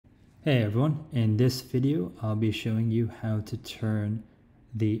Hey everyone, in this video I'll be showing you how to turn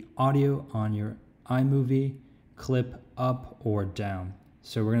the audio on your iMovie clip up or down.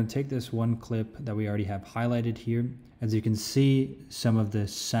 So we're going to take this one clip that we already have highlighted here. As you can see, some of the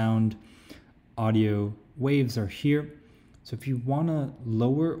sound audio waves are here. So if you want to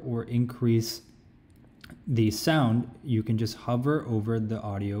lower or increase the sound, you can just hover over the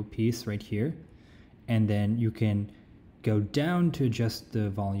audio piece right here, and then you can go down to adjust the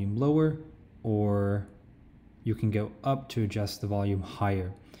volume lower, or you can go up to adjust the volume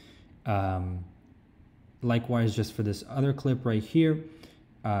higher. Likewise, just for this other clip right here,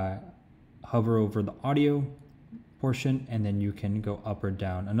 hover over the audio portion and then you can go up or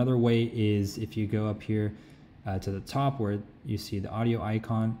down. Another way is if you go up here to the top where you see the audio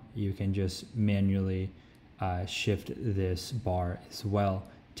icon, you can just manually shift this bar as well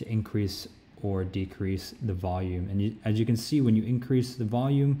to increase or decrease the volume. And as you can see, when you increase the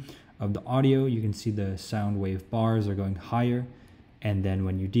volume of the audio, you can see the sound wave bars are going higher, and then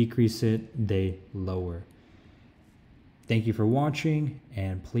when you decrease it, they lower. Thank you for watching,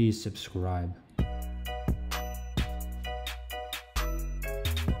 and please subscribe.